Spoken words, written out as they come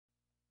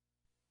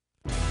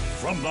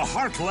From the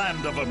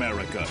heartland of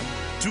America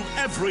to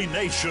every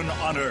nation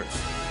on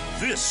earth,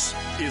 this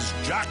is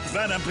Jack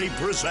Van Impe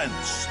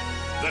Presents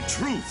The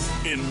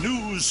Truth in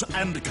News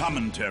and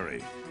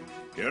Commentary.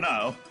 Here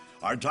now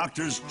are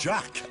Doctors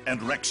Jack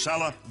and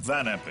Rexella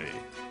Van Impe.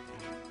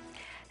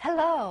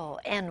 Hello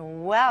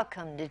and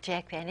welcome to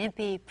Jack Van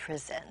Impe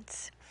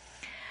Presents.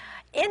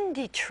 In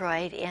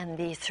Detroit and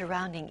the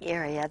surrounding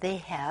area, they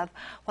have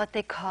what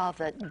they call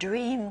the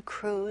Dream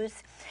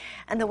Cruise.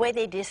 And the way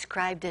they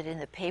described it in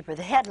the paper,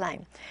 the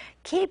headline,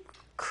 "Keep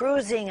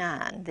Cruising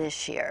On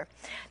This Year."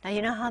 Now,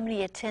 you know how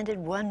many attended?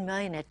 1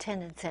 million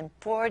attendants and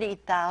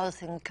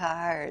 40,000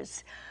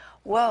 cars.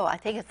 Whoa, I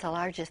think it's the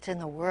largest in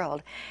the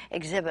world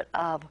exhibit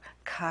of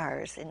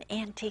cars and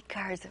antique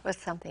cars. It was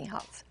something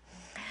else.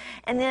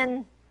 And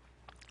then,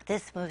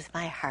 this moves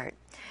my heart.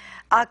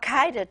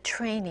 Al-Qaeda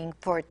training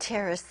for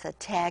terrorist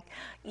attack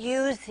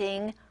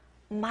using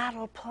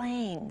model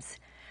planes.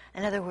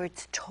 In other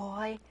words,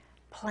 toy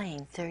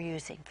planes they're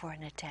using for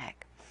an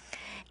attack.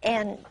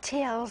 And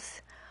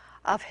tales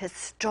of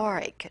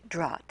historic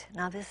drought.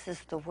 Now, this is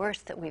the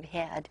worst that we've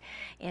had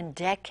in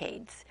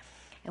decades.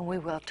 And we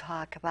will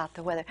talk about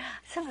the weather.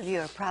 Some of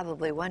you are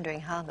probably wondering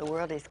how in the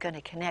world he's going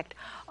to connect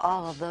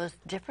all of those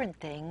different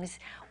things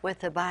with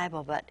the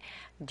Bible, but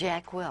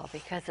Jack will,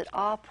 because it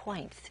all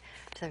points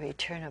to the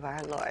return of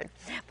our Lord.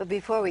 But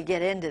before we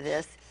get into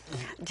this,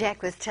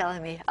 Jack was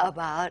telling me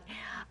about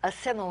a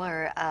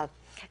similar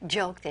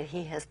joke that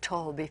he has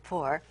told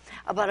before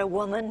about a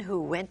woman who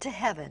went to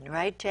heaven,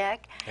 right,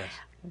 Jack? Yes.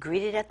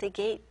 Greeted at the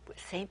gate with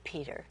St.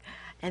 Peter.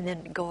 And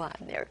then go on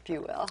there, if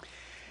you will.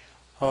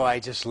 Oh, I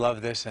just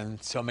love this,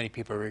 and so many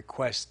people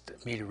request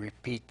me to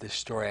repeat this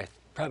story. I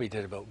probably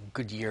did about a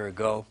good year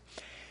ago.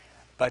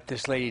 But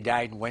this lady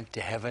died and went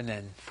to heaven,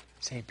 and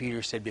St.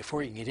 Peter said,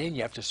 before you can get in,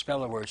 you have to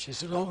spell a word. She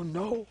said, oh,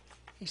 no.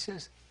 He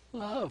says,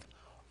 love.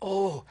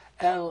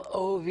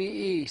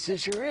 O-L-O-V-E. He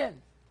says, you're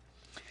in.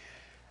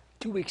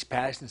 2 weeks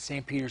passed, and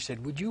St. Peter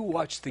said, would you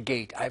watch the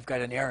gate? I've got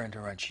an errand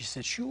to run. She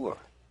said, sure.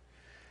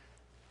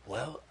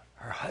 Well,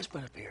 her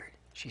husband appeared.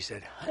 She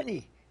said,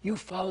 honey, you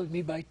followed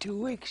me by 2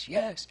 weeks.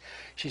 Yes.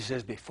 She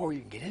says, before you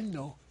can get in,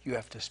 though, you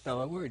have to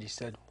spell a word. He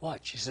said,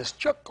 what? She says,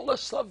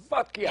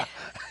 Czechoslovakia.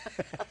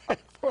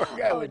 Poor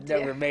guy would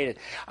never made it.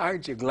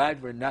 Aren't you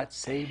glad we're not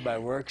saved by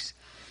works?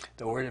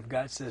 The Word of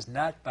God says,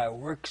 not by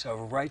works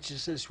of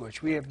righteousness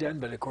which we have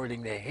done, but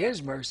according to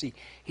His mercy,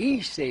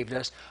 He saved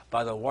us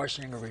by the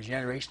washing of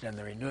regeneration and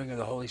the renewing of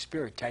the Holy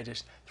Spirit.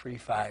 Titus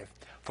 3:5.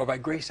 For by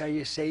grace are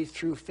you saved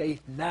through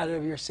faith, not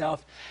of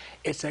yourself.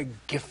 It's a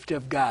gift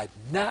of God,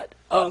 not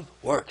of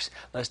works,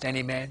 lest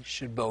any man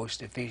should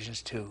boast.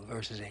 Ephesians 2,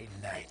 verses 8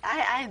 and 9.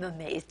 I am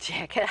amazed,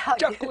 Jack, at how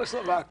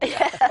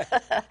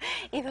Czechoslovakia.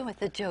 even with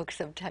the jokes,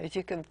 sometimes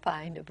you can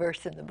find a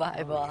verse in the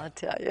Bible, I'll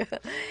tell you.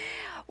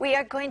 We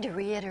are going to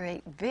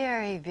reiterate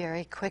very,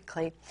 very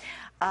quickly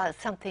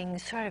something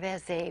sort of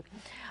as a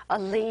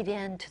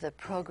lead-in to the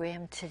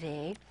program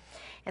today,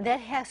 and that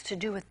has to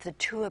do with the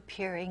 2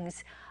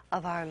 appearings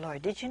of our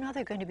Lord. Did you know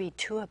there are going to be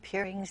 2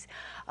 appearings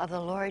of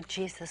the Lord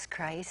Jesus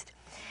Christ?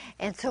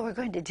 And so we're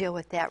going to deal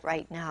with that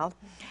right now.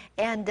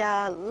 And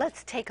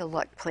let's take a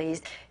look,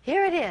 please.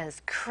 Here it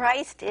is.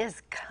 Christ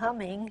is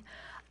coming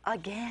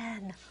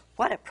again.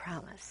 What a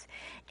promise.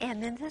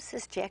 And then this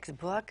is Jack's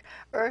book,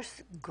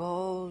 Earth's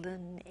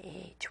Golden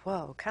Age.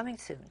 Whoa, coming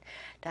soon.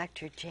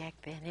 Dr. Jack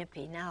Van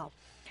Impe. Now,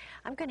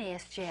 I'm going to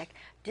ask Jack,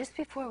 just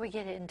before we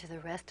get into the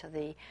rest of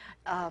the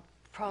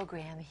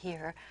program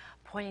here,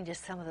 pointing to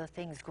some of the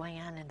things going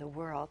on in the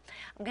world,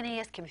 I'm going to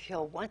ask him if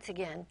he'll once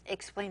again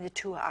explain the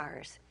 2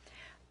 R's,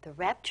 the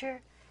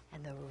rapture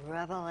and the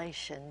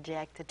revelation,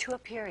 Jack, the 2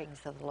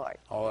 appearings of the Lord.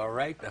 All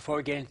right, before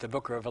we get into the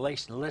book of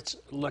Revelation, let's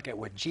look at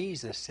what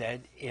Jesus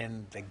said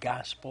in the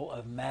Gospel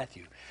of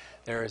Matthew.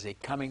 There is a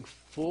coming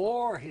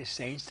for His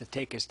saints to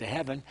take us to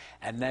heaven,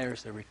 and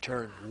there's the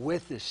return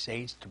with His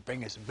saints to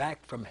bring us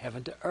back from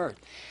heaven to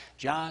earth.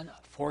 John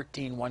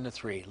 14,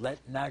 1-3. Let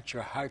not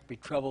your heart be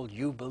troubled.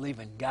 You believe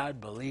in God,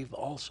 believe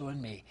also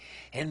in me.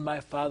 In my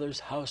Father's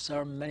house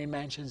are many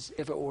mansions.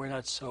 If it were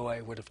not so,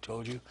 I would have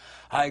told you.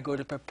 I go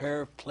to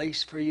prepare a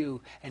place for you.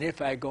 And if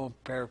I go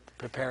and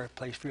prepare a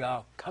place for you,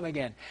 I'll come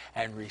again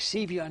and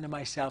receive you unto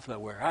myself,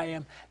 that where I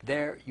am,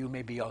 there you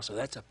may be also.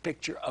 That's a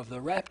picture of the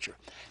rapture.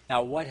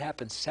 Now, what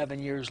happens 7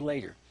 years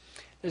later?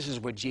 This is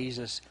what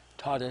Jesus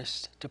taught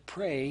us to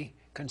pray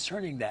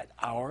concerning that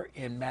hour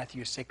in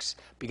Matthew 6,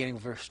 beginning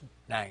with verse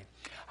 9.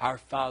 Our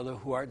Father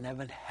who art in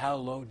heaven,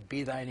 hallowed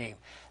be thy name.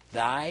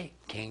 Thy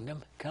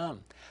kingdom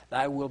come.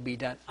 Thy will be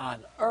done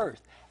on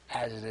earth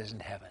as it is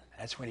in heaven.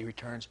 That's when He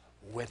returns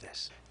with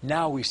us.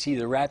 Now we see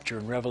the rapture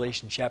in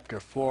Revelation chapter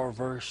 4,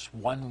 verse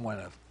 1, when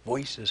a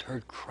voice is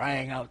heard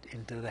crying out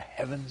into the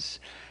heavens,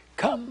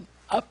 come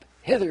up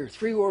hither.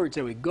 3 words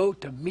that we go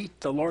to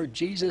meet the Lord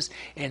Jesus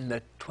in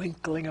the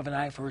twinkling of an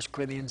eye, 1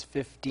 Corinthians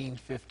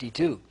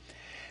 15:52.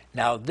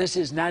 Now, this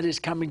is not His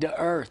coming to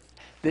earth.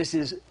 This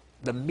is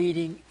the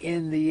meeting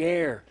in the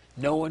air.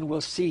 No one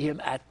will see Him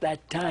at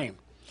that time.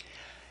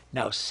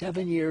 Now,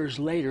 7 years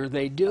later,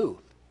 they do.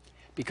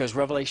 Because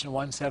Revelation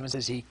 1:7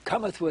 says, he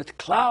cometh with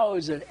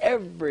clouds and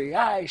every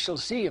eye shall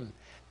see him.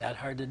 Not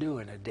hard to do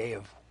in a day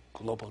of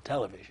global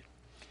television.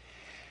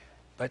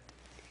 But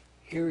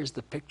here is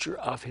the picture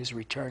of his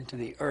return to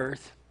the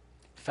earth,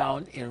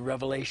 found in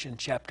Revelation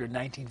chapter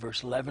 19,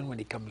 verse 11, when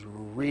he comes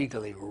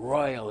regally,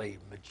 royally,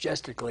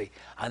 majestically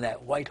on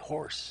that white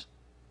horse.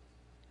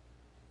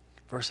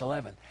 Verse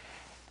 11,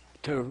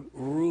 to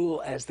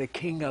rule as the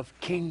King of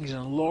kings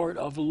and Lord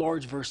of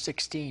lords, verse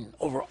 16,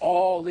 over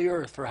all the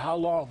earth. For how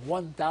long?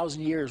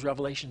 1,000 years,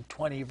 Revelation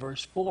 20,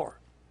 verse 4.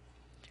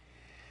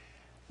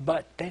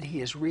 But then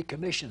he is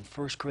recommissioned,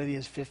 1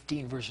 Corinthians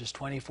 15, verses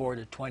 24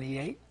 to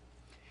 28.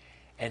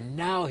 And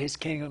now his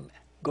kingdom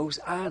goes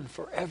on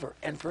forever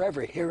and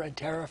forever, here in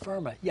terra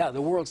firma. Yeah,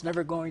 the world's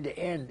never going to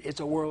end. It's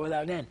a world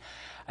without end.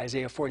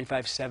 Isaiah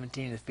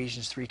 45:17,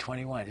 Ephesians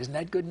 3:21. Isn't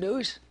that good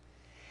news?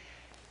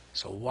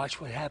 So watch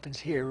what happens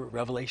here,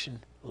 Revelation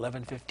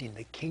 11:15.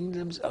 The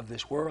kingdoms of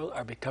this world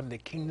are become the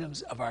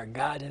kingdoms of our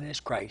God and his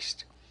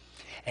Christ,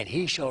 and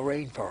he shall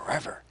reign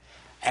forever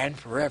and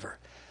forever.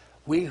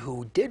 We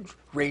who did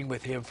reign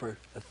with him for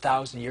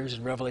 1,000 years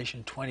in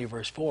Revelation 20,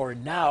 verse 4,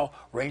 now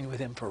reign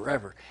with him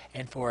forever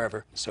and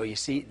forever. So you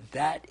see,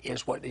 that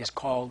is what is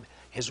called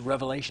his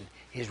revelation.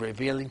 He's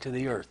revealing to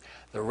the earth.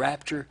 The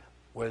rapture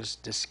was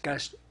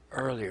discussed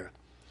earlier.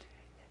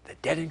 The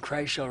dead in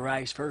Christ shall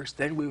rise first,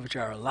 then we which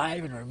are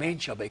alive and remain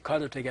shall be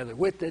caught up together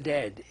with the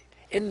dead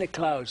in the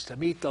clouds to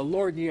meet the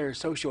Lord in the air,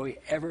 so shall we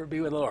ever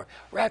be with the Lord.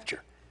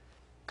 Rapture.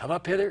 Come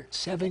up hither.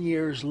 7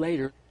 years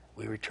later,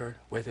 we return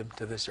with him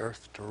to this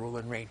earth to rule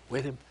and reign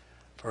with him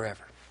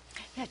forever.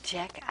 Yeah,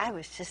 Jack, I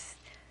was just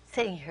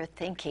sitting here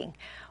thinking,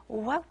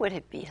 what would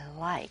it be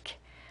like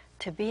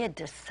to be a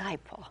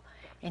disciple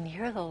and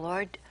hear the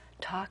Lord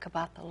talk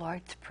about the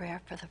Lord's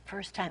Prayer for the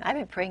first time? I've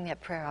been praying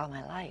that prayer all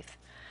my life.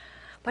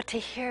 But to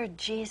hear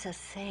Jesus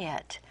say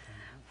it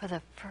for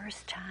the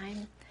first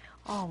time,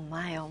 oh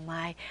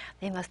my,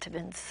 they must have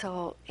been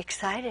so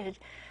excited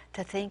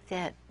to think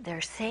that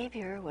their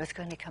Savior was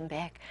going to come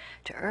back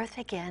to earth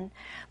again.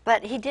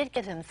 But he did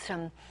give them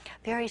some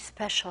very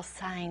special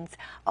signs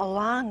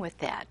along with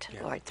that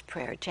Lord's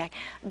Prayer. Jack,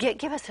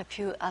 give us a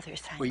few other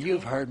signs. Well,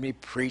 you've heard me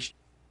preach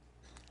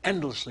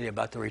endlessly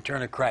about the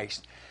return of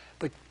Christ,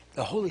 but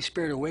the Holy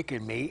Spirit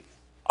awakened me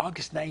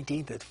August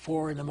 19th at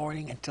 4 in the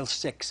morning until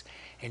 6,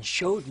 and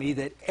showed me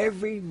that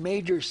every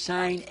major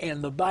sign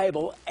in the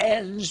Bible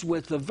ends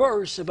with the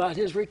verse about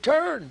his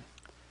return.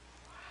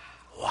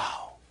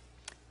 Wow.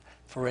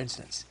 For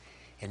instance,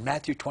 in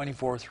Matthew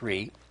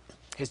 24:3,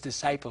 his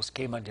disciples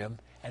came unto him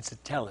and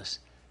said, tell us,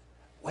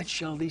 when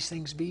shall these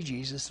things be,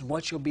 Jesus? And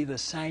what shall be the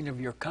sign of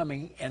your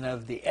coming and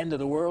of the end of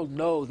the world?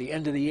 No, the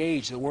end of the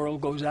age. The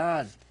world goes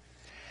on.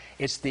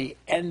 It's the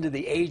end of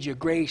the age of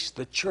grace.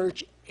 The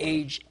church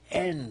age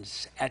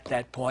ends at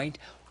that point.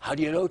 How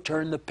do you know?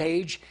 Turn the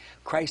page.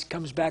 Christ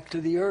comes back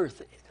to the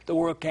earth. The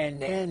world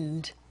can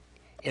end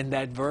in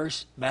that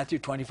verse, Matthew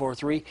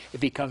 24:3,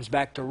 if he comes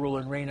back to rule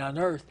and reign on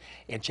earth.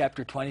 In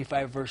chapter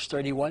 25, verse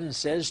 31, it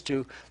says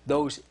to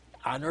those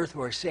on earth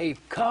who are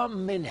saved,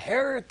 come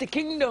inherit the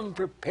kingdom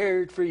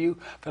prepared for you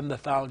from the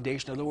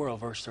foundation of the world,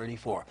 verse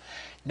 34.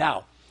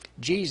 Now,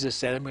 Jesus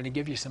said, I'm going to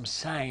give you some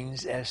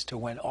signs as to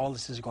when all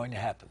this is going to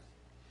happen.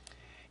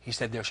 He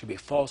said there should be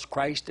false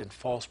Christ and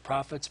false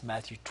prophets,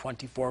 Matthew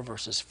 24,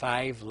 verses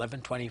 5,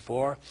 11,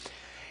 24.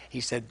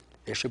 He said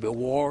there should be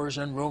wars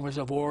and rumors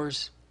of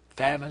wars,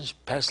 famines,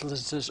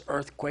 pestilences,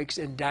 earthquakes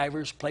in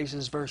divers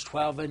places, verse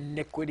 12,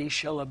 iniquity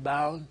shall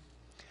abound.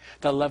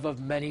 The love of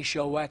many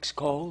shall wax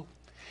cold.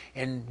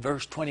 In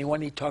verse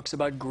 21, he talks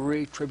about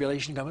great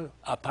tribulation coming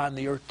upon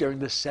the earth during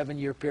the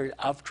 7-year period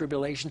of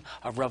tribulation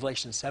of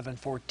Revelation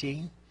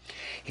 7:14.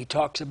 He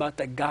talks about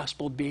the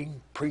gospel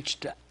being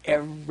preached to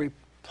every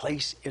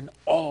place in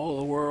all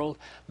the world,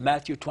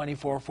 Matthew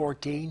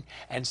 24:14,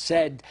 and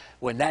said,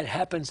 when that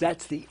happens,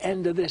 that's the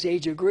end of this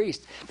age of grace.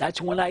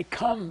 That's when I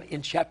come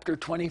in chapter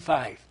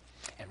 25.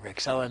 And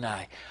Rexella and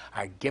I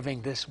are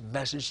giving this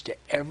message to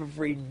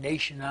every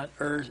nation on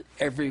earth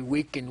every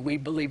week, and we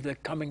believe the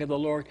coming of the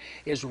Lord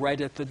is right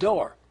at the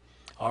door.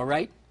 All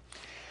right?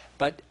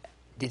 But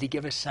did he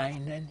give a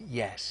sign then?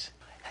 Yes.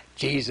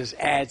 Jesus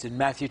adds in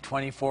Matthew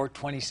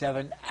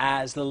 24:27,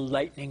 as the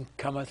lightning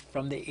cometh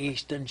from the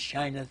east and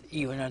shineth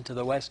even unto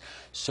the west,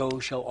 so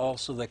shall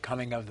also the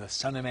coming of the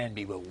Son of Man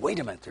be. But wait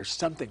a minute, there's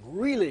something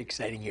really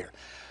exciting here.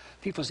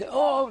 People say,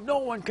 oh, no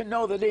one can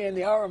know the day and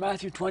the hour,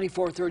 Matthew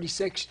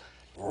 24:36.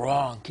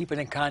 Wrong. Keep it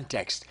in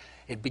context.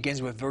 It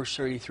begins with verse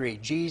 33.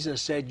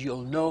 Jesus said,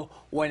 you'll know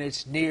when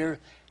it's near,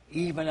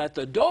 even at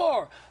the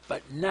door,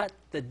 but not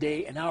the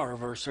day and hour,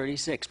 verse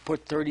 36.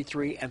 Put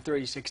 33 and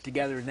 36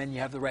 together, and then you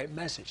have the right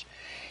message.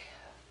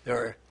 There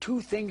are two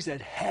things that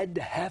had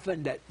to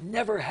happen that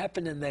never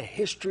happened in the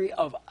history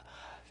of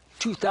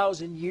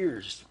 2,000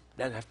 years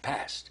that have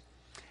passed,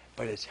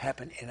 but it's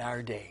happened in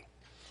our day.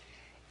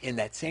 In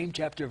that same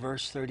chapter,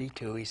 verse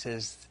 32, he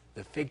says,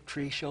 the fig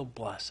tree shall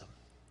blossom.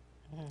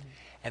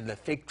 And the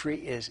fig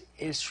tree is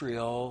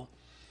Israel,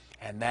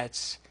 and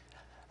that's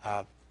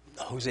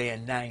Hosea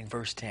 9,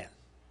 verse 10.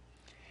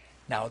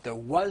 Now, there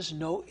was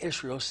no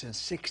Israel since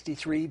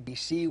 63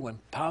 BC when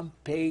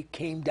Pompey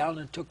came down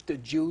and took the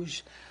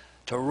Jews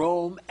to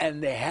Rome,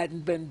 and they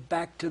hadn't been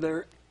back to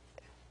their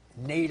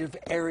native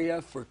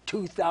area for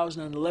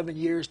 2,011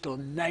 years till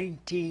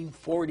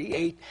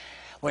 1948,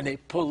 when they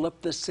pulled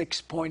up the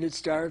six-pointed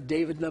star of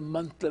David in the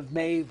month of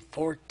May,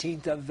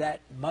 14th of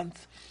that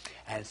month,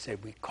 and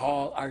said, we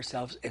call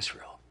ourselves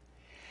Israel.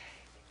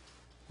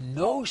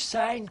 No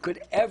sign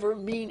could ever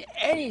mean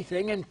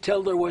anything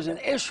until there was an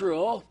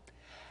Israel,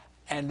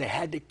 and they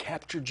had to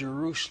capture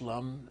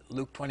Jerusalem,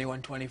 Luke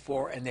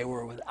 21:24, and they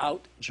were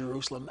without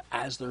Jerusalem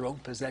as their own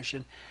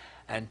possession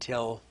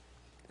until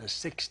the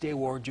Six-Day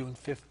War, June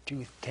 5th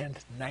to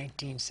 10th,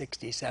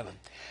 1967.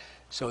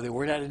 So they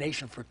were not a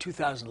nation for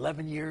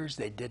 2,011 years.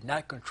 They did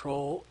not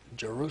control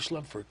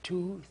Jerusalem for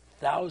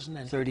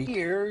 2,030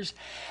 years.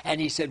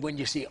 And he said, when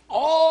you see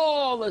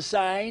all the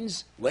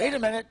signs, wait a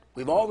minute,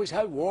 we've always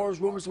had wars,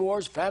 rumors of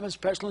wars, famines,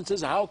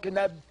 pestilences. How can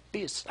that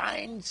be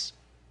signs?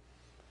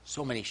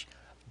 So many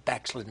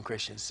backslidden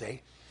Christians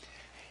say.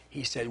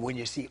 He said, when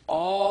you see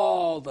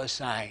all the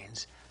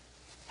signs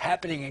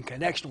happening in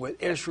connection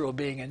with Israel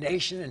being a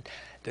nation and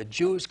the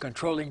Jews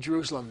controlling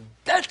Jerusalem,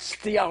 that's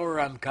the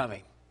hour I'm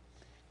coming.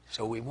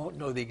 So we won't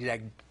know the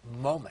exact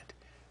moment,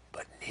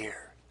 but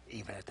near,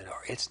 even at the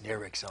door. It's near,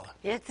 Excella.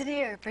 It's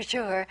near, for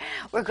sure.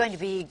 We're going to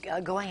be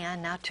going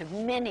on now to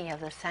many of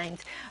the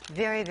signs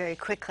very, very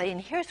quickly. And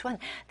here's one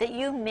that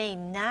you may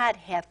not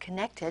have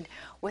connected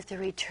with the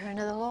return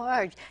of the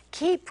Lord.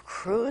 Keep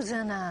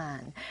cruising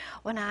on.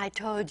 When I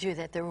told you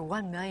that there were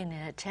 1 million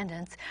in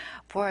attendance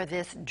for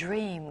this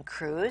dream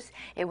cruise,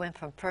 it went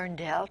from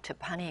Ferndale to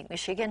Pontiac,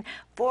 Michigan,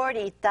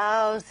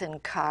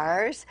 40,000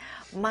 cars.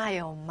 My,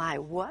 oh my,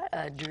 what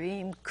a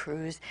dream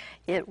cruise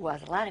it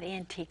was. A lot of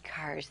antique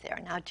cars there.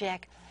 Now,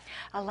 Jack,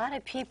 a lot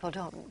of people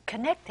don't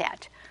connect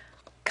that.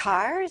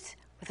 Cars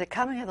with the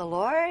coming of the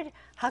Lord?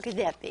 How could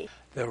that be?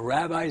 The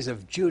rabbis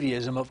of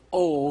Judaism of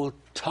old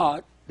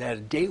taught that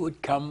a day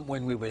would come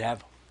when we would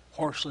have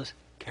horseless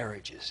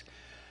carriages.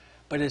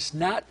 But it's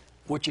not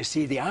what you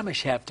see the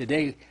Amish have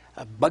today,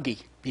 a buggy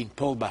being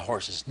pulled by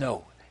horses.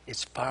 No,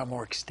 it's far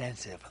more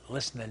extensive.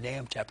 Listen to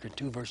Nahum chapter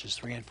 2, verses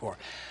 3 and 4.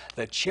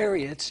 The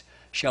chariots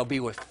shall be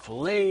with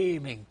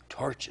flaming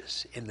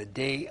torches in the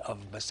day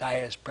of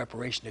Messiah's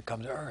preparation to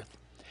come to earth.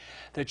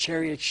 The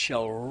chariots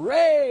shall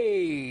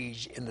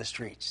rage in the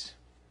streets.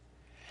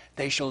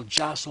 They shall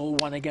jostle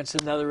one against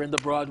another in the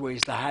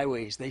broadways, the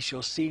highways. They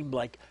shall seem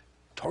like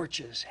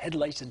torches,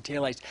 headlights and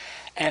taillights,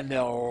 and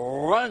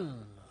they'll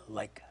run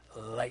like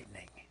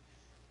lightning.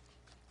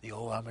 The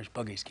old Amish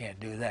buggies can't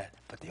do that,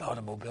 but the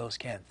automobiles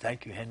can.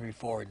 Thank you, Henry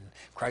Ford and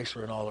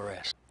Chrysler and all the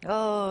rest.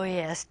 Oh,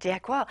 yes,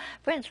 Jack. Well,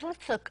 friends,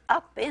 let's look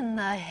up in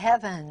the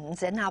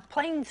heavens. And now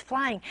planes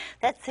flying,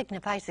 that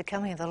signifies the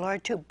coming of the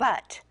Lord too,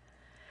 but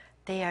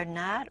they are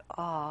not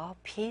all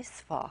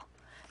peaceful.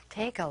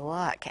 Take a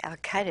look.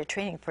 Al-Qaeda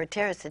training for a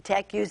terrorist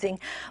attack using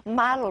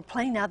model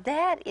plane. Now,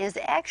 that is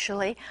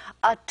actually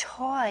a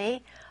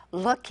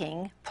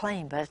toy-looking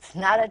plane, but it's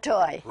not a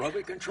toy.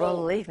 Robot control.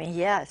 Believe me,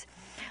 yes.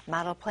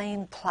 Model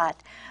plane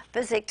plot.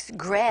 Physics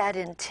grad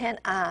intent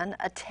on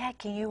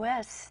attacking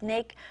U.S.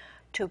 snake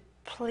to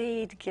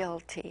plead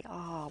guilty.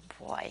 Oh,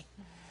 boy.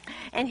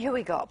 And here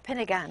we go.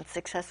 Pentagon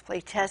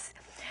successfully tests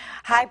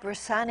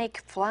hypersonic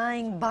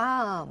flying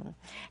bomb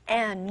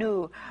and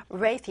new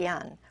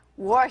Raytheon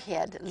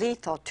warhead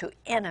lethal to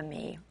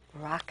enemy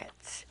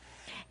rockets.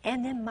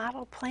 And then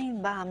model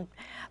plane bomb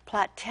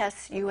plot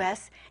tests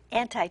U.S.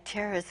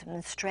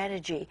 anti-terrorism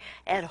strategy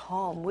at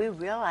home. We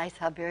realize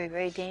how very,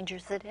 very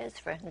dangerous it is,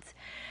 friends.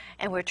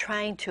 And we're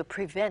trying to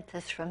prevent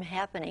this from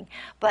happening.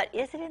 But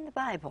is it in the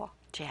Bible,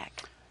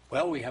 Jack?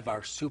 Well, we have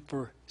our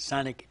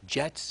supersonic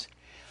jets.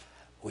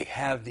 We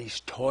have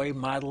these toy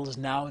models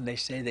now, and they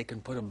say they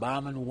can put a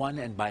bomb in one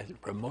and by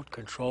remote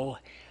control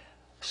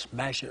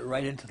smash it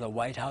right into the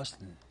White House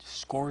and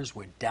scores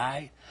would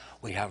die.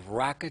 We have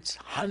rockets,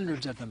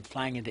 hundreds of them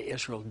flying into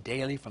Israel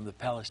daily from the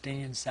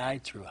Palestinian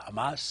side through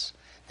Hamas,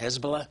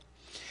 Hezbollah.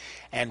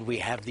 And we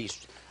have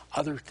these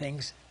other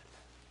things,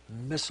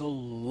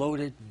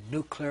 missile-loaded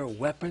nuclear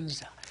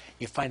weapons.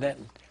 You find that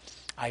in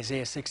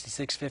Isaiah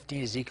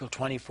 66:15, Ezekiel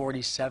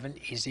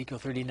 20:47, Ezekiel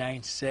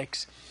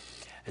 39:6.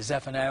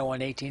 Zephaniah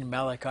 1:18,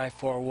 Malachi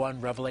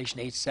 4:1, Revelation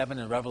 8:7,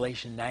 and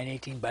Revelation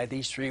 9:18. By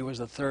these three was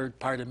the third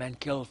part of men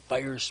killed,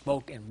 fire,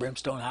 smoke, and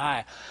brimstone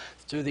high,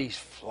 through these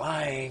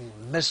flying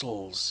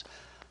missiles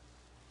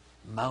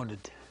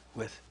mounted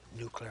with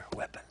nuclear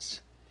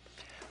weapons.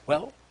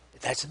 Well,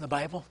 that's in the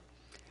Bible.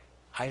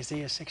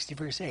 Isaiah 60,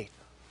 verse 8.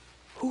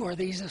 Who are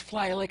these that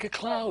fly like a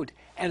cloud,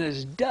 and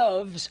as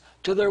doves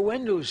to their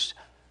windows,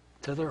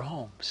 to their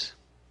homes?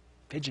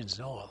 Pigeons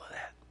know all of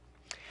that.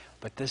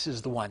 But this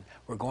is the one.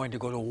 We're going to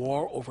go to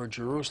war over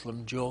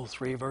Jerusalem. Joel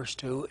 3, verse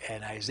 2,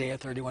 and Isaiah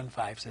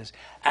 31:5 says,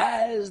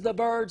 as the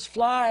birds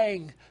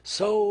flying,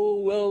 so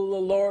will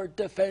the Lord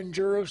defend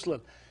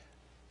Jerusalem.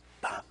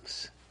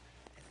 Bombs,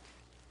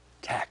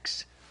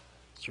 attacks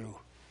through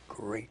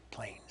great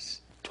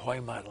planes,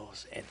 toy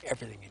models, and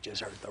everything you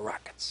just heard, the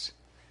rockets.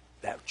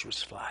 That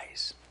which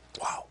flies.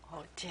 Wow.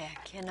 Oh,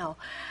 Jack, you know,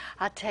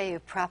 I'll tell you,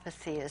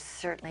 prophecy is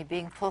certainly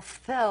being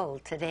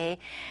fulfilled today,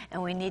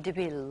 and we need to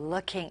be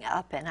looking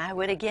up. And I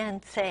would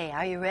again say,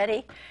 are you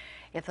ready?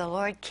 If the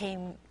Lord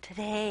came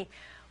today,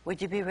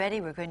 would you be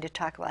ready? We're going to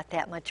talk about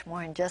that much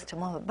more in just a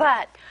moment.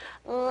 But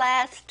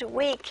last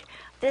week,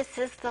 this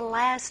is the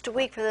last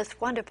week for this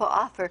wonderful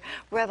offer,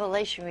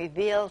 Revelation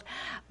Revealed,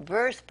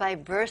 verse by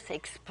verse,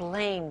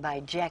 explained by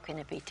Jack and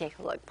Impe. Take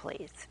a look,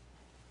 please.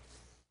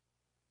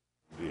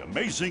 The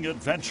amazing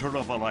adventure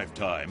of a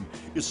lifetime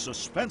is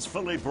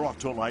suspensefully brought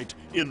to light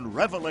in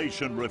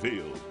Revelation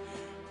Revealed.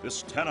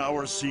 This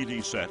 10-hour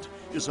CD set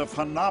is a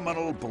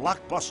phenomenal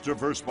blockbuster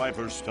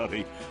verse-by-verse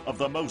study of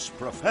the most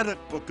prophetic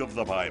book of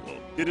the Bible.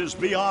 It is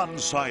beyond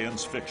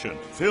science fiction,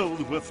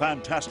 filled with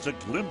fantastic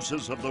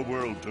glimpses of the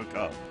world to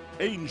come.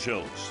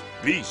 Angels,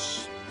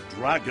 beasts,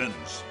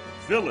 dragons,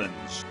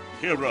 villains,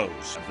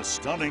 heroes, and the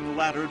stunning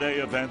latter-day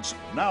events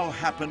now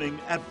happening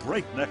at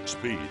breakneck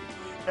speed.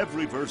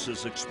 Every verse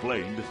is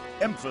explained,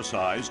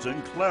 emphasized,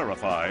 and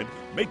clarified,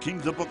 making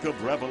the book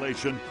of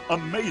Revelation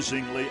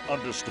amazingly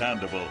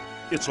understandable.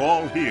 It's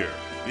all here.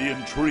 The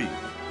intrigue,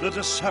 the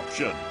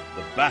deception,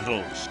 the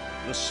battles,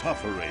 the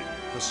suffering,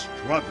 the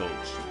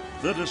struggles,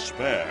 the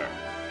despair,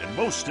 and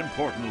most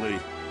importantly,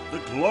 the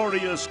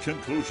glorious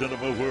conclusion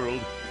of a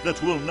world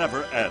that will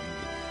never end,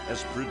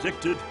 as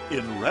predicted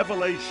in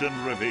Revelation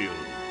Revealed.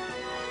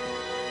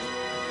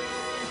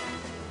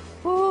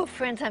 Ooh,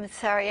 friends, I'm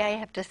sorry. I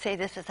have to say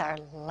this is our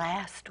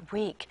last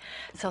week.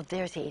 So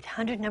there's the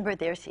 800 number,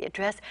 there's the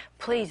address.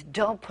 Please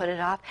don't put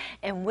it off.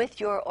 And with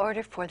your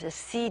order for the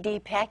CD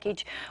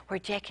package, where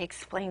Jack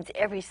explains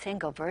every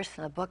single verse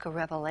in the book of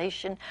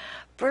Revelation,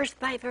 verse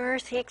by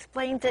verse, he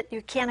explains it.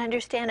 You can't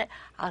understand it.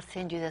 I'll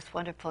send you this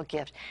wonderful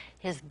gift,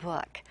 his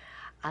book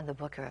on the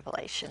book of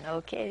Revelation,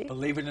 okay?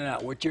 Believe it or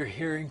not, what you're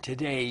hearing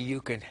today, you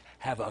can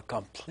have a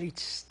complete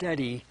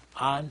study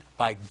on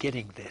by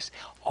getting this.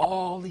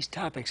 All these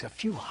topics, a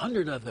few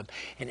hundred of them,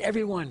 and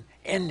everyone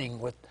ending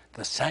with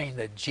the sign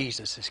that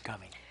Jesus is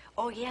coming.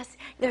 Oh, yes.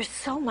 There's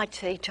so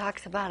much that he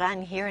talks about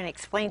on here and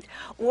explains.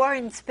 War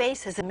in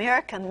space, as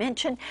America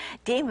mentioned,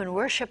 demon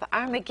worship,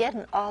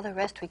 Armageddon, all the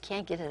rest. We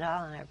can't get it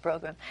all in our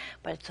program,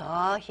 but it's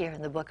all here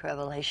in the book of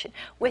Revelation.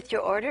 With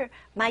your order,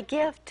 my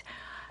gift,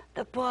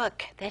 the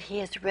book that he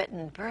has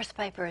written, verse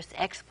by verse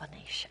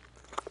explanation.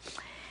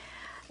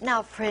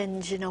 Now,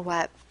 friends, you know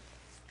what?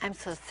 I'm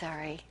so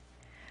sorry.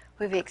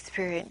 We've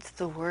experienced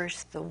the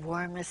worst, the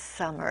warmest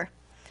summer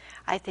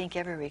I think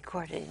ever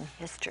recorded in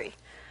history.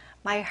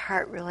 My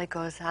heart really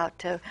goes out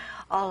to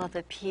all of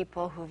the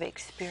people who've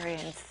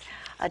experienced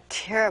a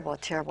terrible,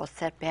 terrible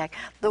setback.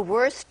 The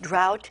worst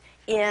drought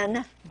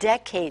in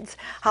decades.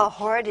 How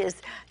horrid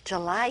is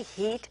July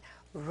heat,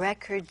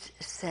 records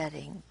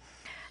setting.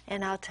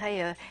 And I'll tell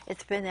you,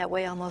 it's been that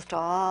way almost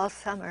all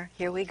summer.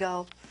 Here we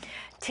go.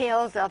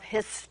 Tales of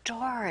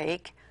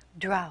historic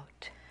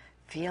drought.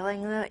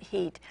 Feeling the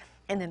heat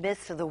in the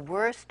midst of the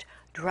worst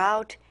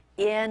drought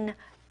in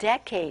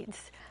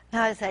decades.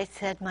 Now, as I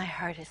said, my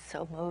heart is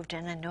so moved,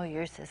 and I know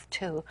yours is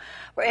too,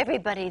 for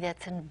everybody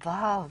that's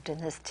involved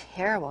in this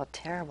terrible,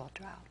 terrible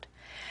drought.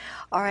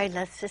 All right,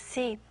 let's just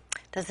see.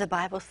 Does the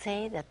Bible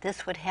say that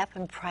this would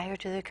happen prior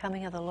to the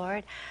coming of the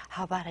Lord?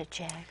 How about it,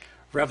 Jack?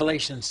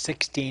 Revelation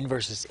 16,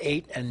 verses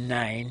 8 and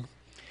 9,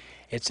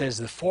 it says,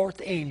 the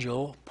fourth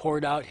angel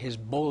poured out his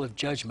bowl of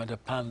judgment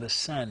upon the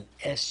sun,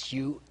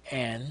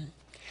 S-U-N,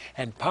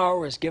 and power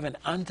was given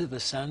unto the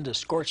sun to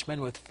scorch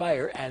men with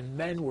fire, and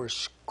men were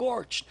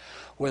scorched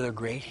with a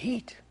great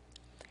heat.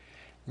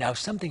 Now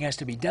something has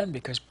to be done,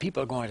 because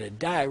people are going to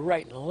die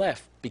right and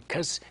left,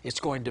 because it's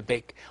going to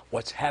make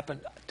what's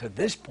happened to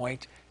this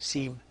point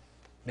seem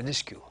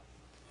minuscule,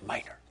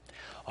 minor.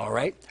 All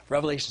right,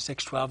 Revelation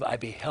 6:12, I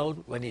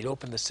beheld when he'd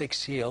opened the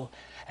sixth seal,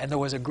 and there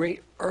was a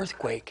great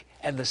earthquake,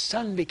 and the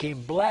sun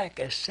became black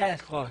as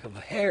sackcloth of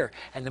hair,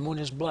 and the moon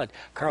as blood.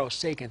 Carl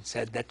Sagan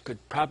said that could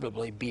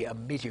probably be a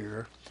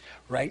meteor,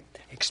 right?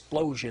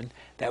 Explosion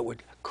that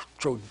would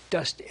throw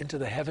dust into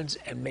the heavens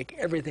and make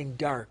everything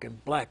dark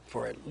and black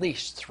for at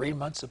least 3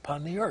 months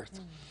upon the earth.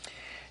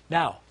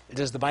 Now,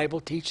 does the Bible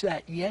teach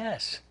that?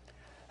 Yes.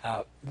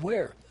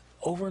 Where?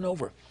 Over and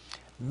over.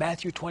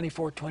 Matthew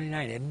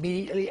 24:29,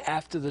 immediately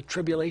after the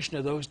tribulation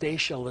of those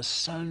days shall the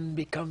sun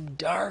become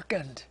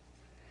darkened.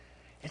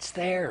 It's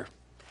there.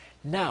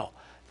 Now,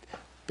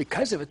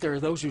 because of it, there are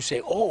those who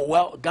say, oh,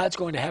 well, God's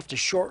going to have to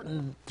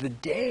shorten the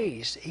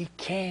days. He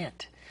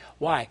can't.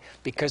 Why?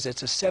 Because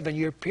it's a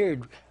 7-year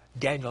period,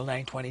 Daniel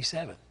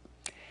 9:27.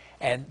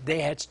 And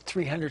they had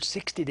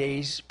 360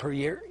 days per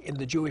year in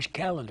the Jewish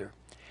calendar.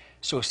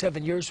 So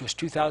 7 years was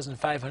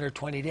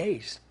 2,520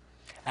 days.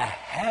 A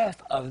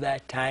half of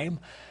that time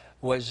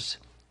was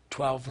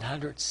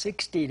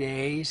 1,260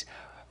 days,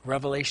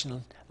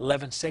 Revelation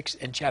 11:6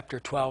 and chapter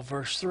 12,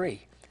 verse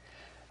 3.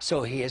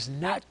 So he is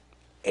not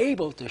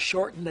able to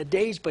shorten the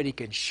days, but he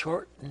can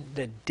shorten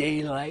the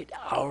daylight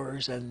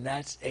hours, and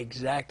that's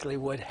exactly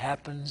what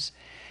happens.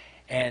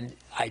 And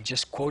I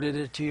just quoted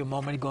it to you a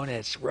moment ago, and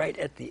it's right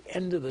at the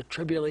end of the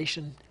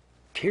tribulation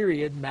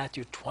period,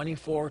 Matthew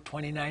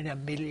 24:29,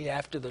 immediately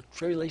after the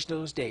tribulation of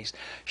those days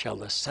shall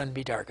the sun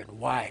be darkened.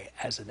 Why?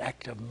 As an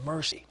act of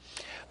mercy.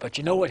 But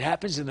you know what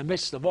happens in the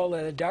midst of all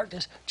of the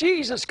darkness?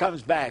 Jesus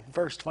comes back.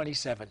 Verse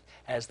 27,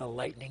 as the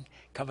lightning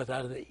cometh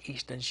out of the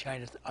east and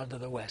shineth unto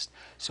the west,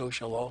 so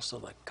shall also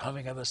the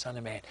coming of the Son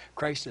of Man.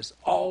 Christ is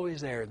always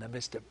there in the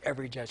midst of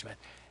every judgment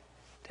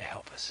to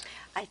help us.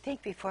 I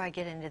think before I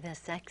get into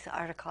this next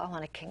article, I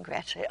want to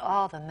congratulate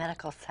all the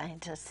medical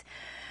scientists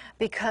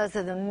because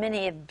of the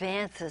many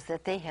advances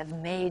that they have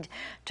made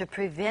to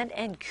prevent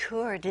and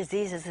cure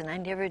diseases. And I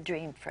never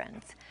dreamed,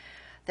 friends,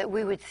 that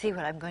we would see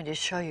what I'm going to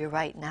show you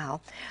right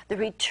now. The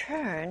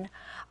return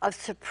of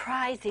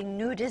surprising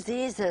new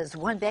diseases.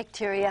 One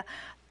bacteria,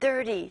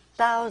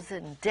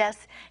 30,000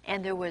 deaths,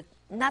 and there was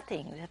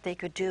nothing that they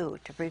could do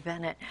to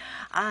prevent it.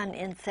 On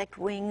insect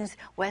wings,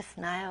 West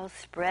Nile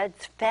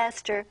spreads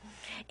faster.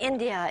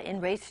 India in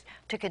race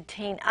to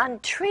contain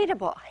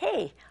untreatable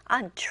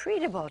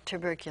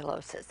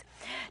tuberculosis.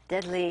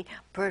 Deadly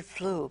bird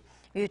flu.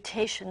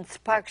 Mutation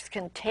sparks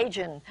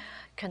contagion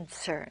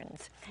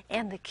concerns.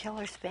 And the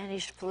killer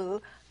Spanish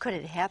flu, could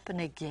it happen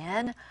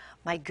again?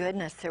 My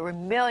goodness, there were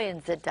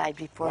millions that died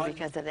before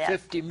because of that.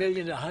 50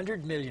 million to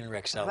 100 million,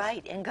 Rexel.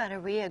 Right, and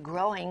gonorrhea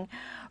growing,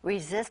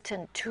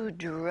 resistant to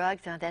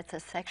drugs. Now that's a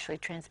sexually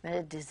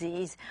transmitted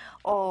disease.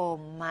 Oh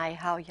my,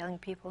 how young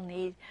people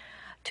need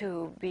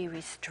to be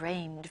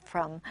restrained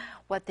from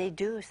what they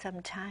do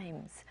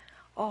sometimes.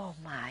 Oh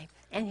my,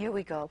 and here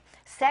we go.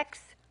 Sex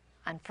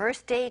on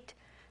first date,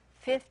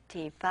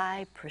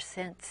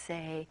 55%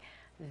 say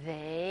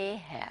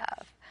they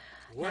have.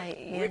 What Now,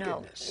 you know,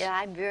 wickedness. yeah,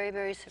 I'm very,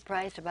 very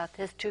surprised about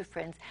this too,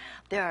 friends.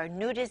 There are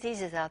new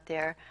diseases out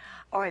there,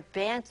 or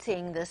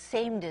advancing the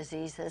same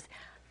diseases,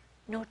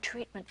 no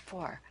treatment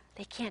for.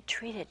 They can't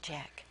treat it,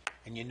 Jack.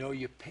 And you know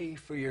you pay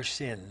for your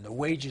sin. The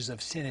wages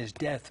of sin is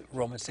death,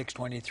 Romans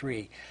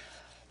 6:23.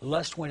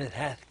 Lust when it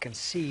hath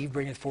conceived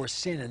bringeth forth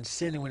sin, and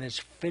sin when it's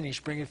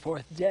finished bringeth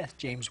forth death,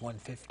 James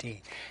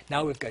 1:15.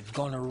 Now we've got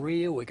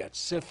gonorrhea, we've got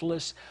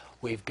syphilis,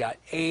 we've got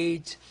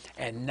AIDS,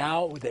 and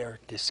now they're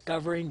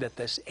discovering that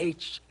this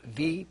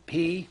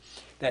HVP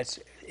that's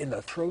in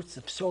the throats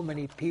of so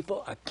many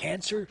people, a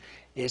cancer,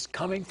 is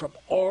coming from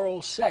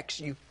oral sex.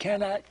 You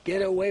cannot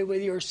get away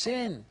with your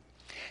sin.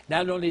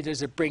 Not only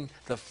does it bring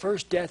the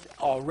first death,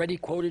 already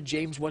quoted,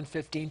 James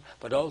 1:15,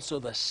 but also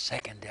the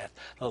second death,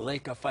 the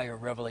lake of fire,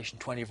 Revelation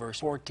 20,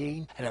 verse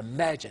 14. And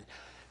imagine,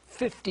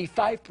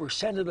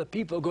 55% of the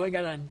people going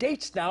out on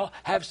dates now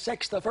have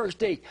sex the first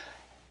date.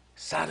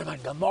 Sodom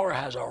and Gomorrah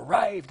has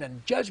arrived,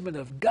 and judgment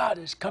of God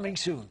is coming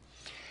soon.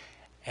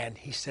 And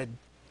he said,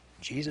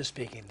 Jesus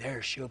speaking,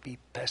 there shall be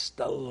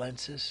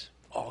pestilences,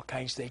 all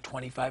kinds, day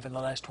 25 in the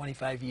last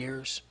 25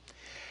 years.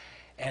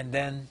 And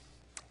then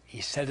he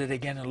said it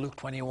again in Luke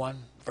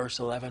 21, verse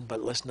 11,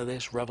 but listen to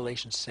this,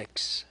 Revelation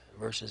 6,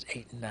 verses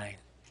 8 and 9.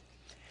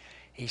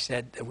 He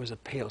said there was a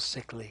pale,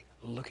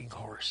 sickly-looking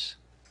horse,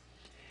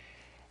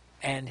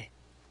 and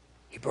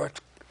he brought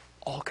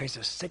all kinds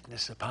of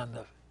sickness upon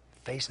the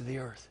face of the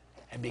earth.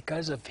 And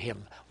because of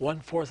him,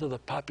 1/4 of the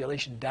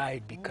population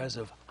died because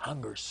of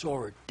hunger,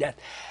 sword, death,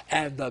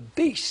 and the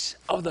beasts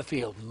of the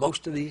field.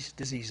 Most of these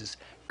diseases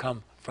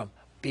come from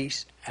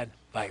beasts and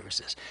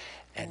viruses.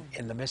 And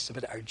in the midst of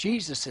it, our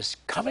Jesus is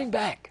coming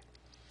back.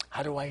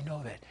 How do I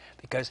know that?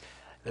 Because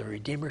the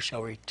Redeemer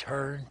shall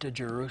return to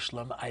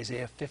Jerusalem,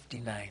 Isaiah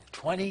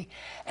 59:20.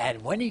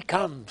 And when he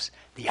comes,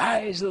 the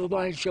eyes of the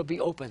blind shall be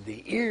opened,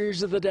 the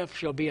ears of the deaf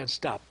shall be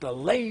unstopped, the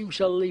lame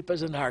shall leap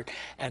as an hart,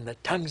 and the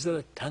tongues of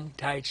the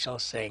tongue-tied shall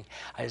sing.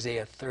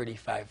 Isaiah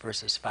 35,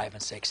 verses 5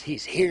 and 6.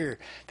 He's here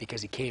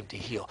because he came to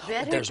heal.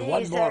 But there's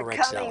one more,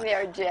 Rexel.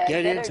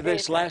 Get into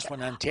this last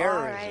one on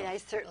terrorism. All right, I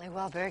certainly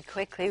will, very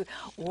quickly.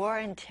 War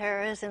and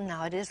terrorism,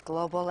 now it is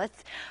global.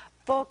 Let's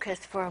focus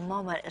for a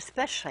moment,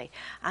 especially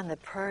on the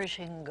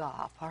Persian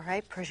Gulf, all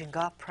right? Persian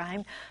Gulf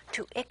primed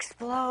to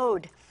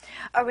explode.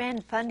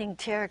 Iran funding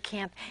terror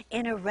camp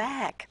in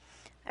Iraq.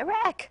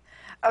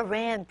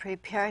 Iran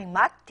preparing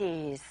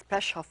Mahdi's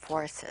special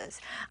forces.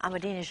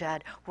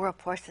 Ahmadinejad world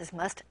forces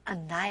must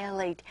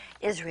annihilate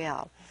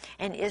Israel.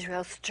 And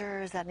Israel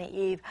stirs on the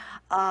eve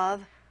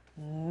of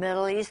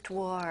Middle East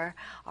war.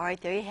 All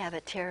right, there you have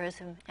it,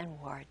 terrorism and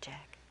war,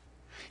 Jack.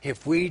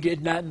 If we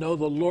did not know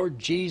the Lord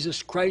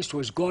Jesus Christ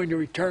was going to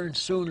return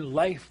soon,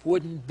 life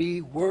wouldn't be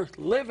worth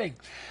living.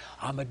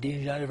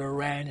 Ahmadinejad of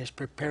Iran is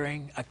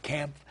preparing a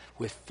camp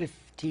with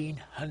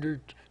 1,500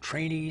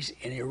 trainees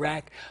in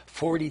Iraq,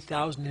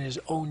 40,000 in his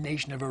own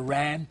nation of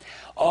Iran,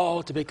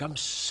 all to become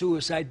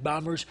suicide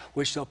bombers,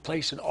 which they'll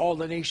place in all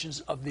the nations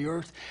of the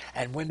earth.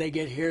 And when they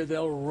get here,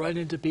 they'll run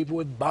into people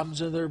with bombs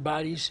in their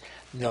bodies,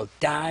 and they'll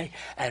die.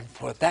 And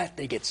for that,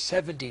 they get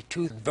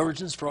 72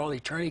 virgins for all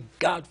eternity.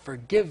 God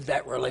forgive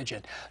that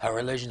religion, a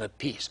religion of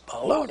peace.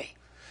 Baloney.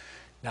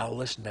 Now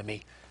listen to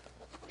me.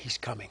 He's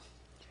coming.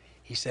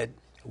 He said,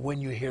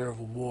 when you hear of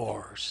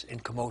wars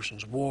and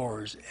commotions,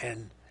 wars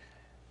and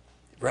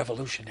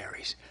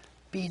revolutionaries,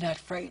 be not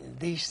frightened.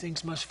 These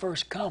things must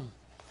first come.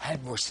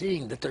 And we're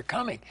seeing that they're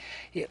coming.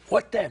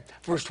 What then?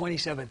 Verse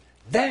 27,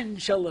 Then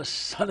shall the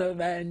Son of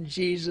Man,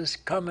 Jesus,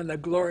 come in the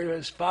glory of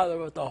his Father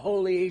with the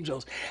holy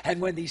angels.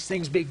 And when these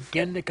things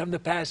begin to come to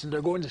pass, and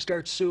they're going to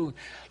start soon,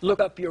 look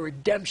up, your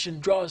redemption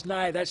draws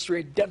nigh. That's the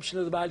redemption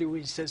of the body, where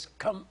he says,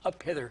 come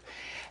up hither.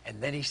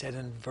 And then he said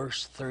in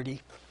verse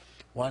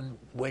 31,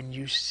 when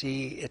you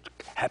see it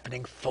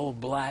happening full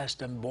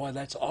blast, and boy,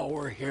 that's all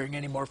we're hearing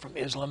anymore from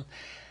Islam,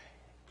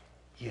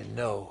 you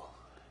know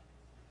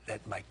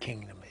that my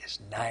kingdom is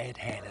nigh at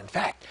hand. In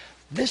fact,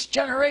 this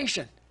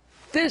generation,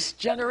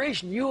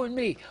 you and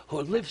me,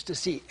 who lives to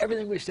see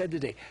everything we've said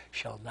today,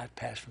 shall not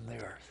pass from the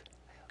earth.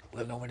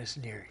 We'll know when it's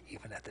near,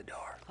 even at the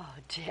door. Oh,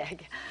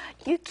 Jack,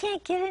 you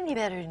can't get any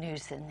better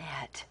news than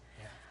that.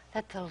 Yeah.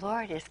 That the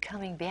Lord is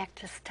coming back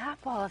to stop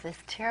all of this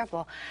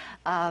terrible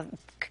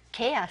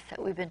chaos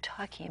that we've been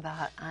talking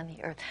about on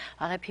the earth.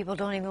 A lot of people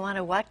don't even want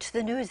to watch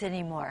the news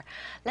anymore.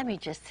 Let me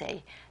just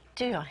say,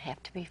 you don't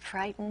have to be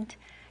frightened.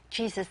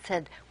 Jesus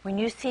said, when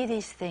you see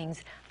these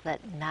things,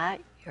 let not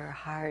your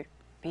heart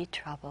be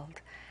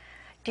troubled.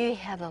 Do you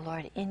have the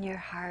Lord in your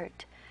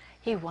heart?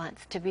 He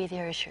wants to be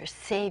there as your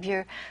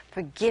Savior,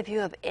 forgive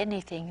you of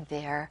anything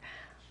there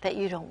that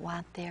you don't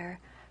want there.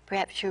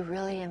 Perhaps you're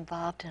really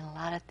involved in a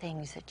lot of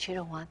things that you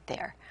don't want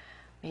there.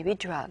 Maybe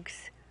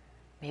drugs,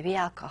 maybe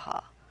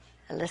alcohol,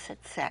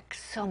 illicit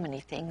sex, so many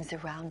things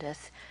around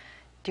us.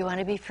 Do you want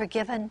to be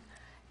forgiven?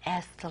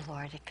 Ask the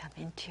Lord to come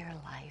into your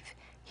life.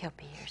 He'll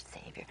be your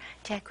Savior.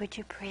 Jack, would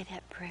you pray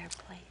that prayer,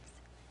 please?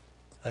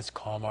 Let's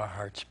calm our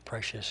hearts,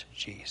 precious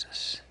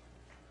Jesus.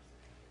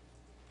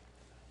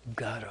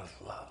 God of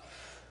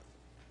love,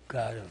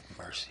 God of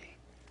mercy,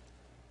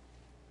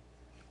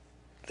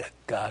 the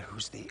God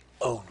who's the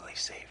only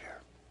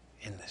Savior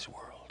in this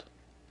world.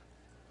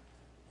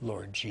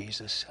 Lord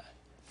Jesus,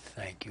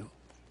 thank you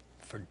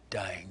for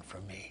dying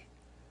for me.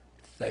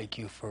 Thank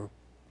you for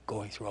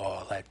going through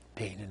all that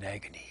pain and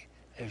agony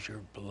as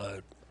your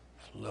blood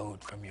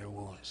flowed from your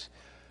wounds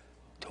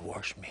to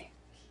wash me,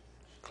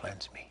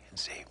 cleanse me, and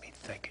save me.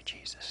 Thank you,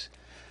 Jesus.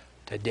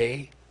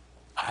 Today,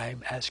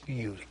 I'm asking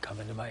you to come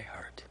into my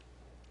heart.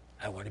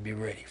 I want to be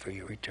ready for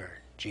your return.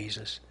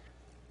 Jesus,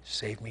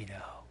 save me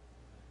now.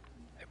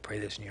 I pray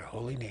this in your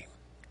holy name.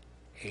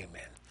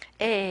 Amen.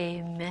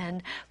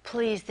 Amen.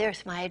 Please,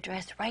 there's my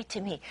address. Write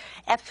to me.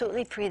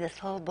 Absolutely free. This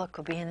whole book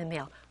will be in the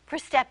mail.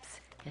 First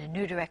steps in a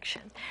new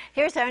direction.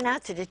 Here's our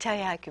announcer to tell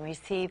you how you can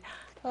receive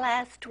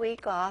last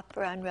week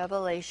offer on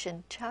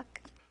Revelation.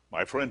 Chuck?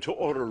 My friend, to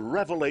order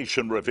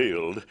Revelation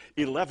Revealed,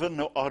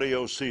 11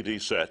 audio CD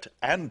set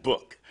and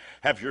book.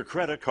 Have your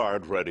credit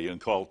card ready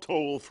and call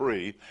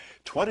toll-free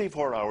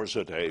 24 hours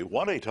a day,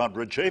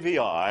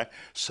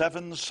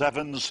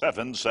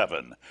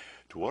 1-800-JVI-7777.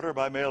 To order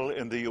by mail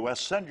in the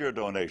U.S., send your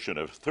donation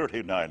of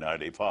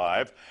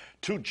 $39.95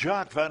 to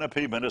Jock Van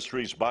Impe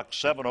Ministries, Box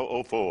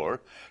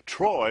 7004,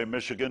 Troy,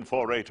 Michigan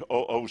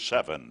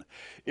 48007.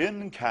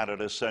 In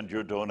Canada, send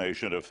your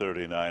donation of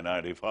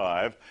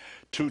 $39.95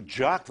 to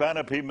Jock Van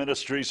Impe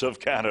Ministries of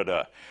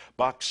Canada,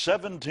 Box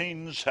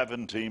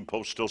 1717,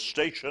 Postal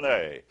Station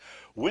A,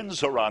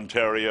 Windsor,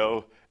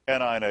 Ontario,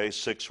 NINA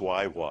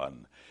 6Y1.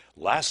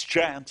 Last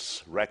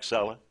chance,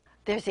 Rexella.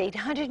 There's the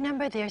 800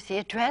 number, there's the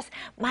address.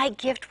 My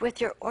gift with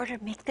your order,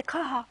 make the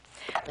call.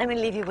 Let me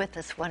leave you with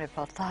this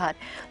wonderful thought.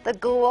 The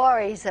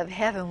glories of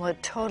heaven will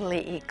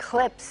totally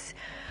eclipse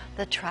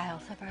the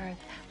trials of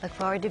earth. Look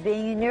forward to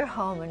being in your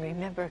home, and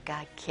remember,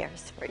 God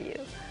cares for you.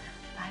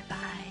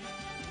 Bye-bye.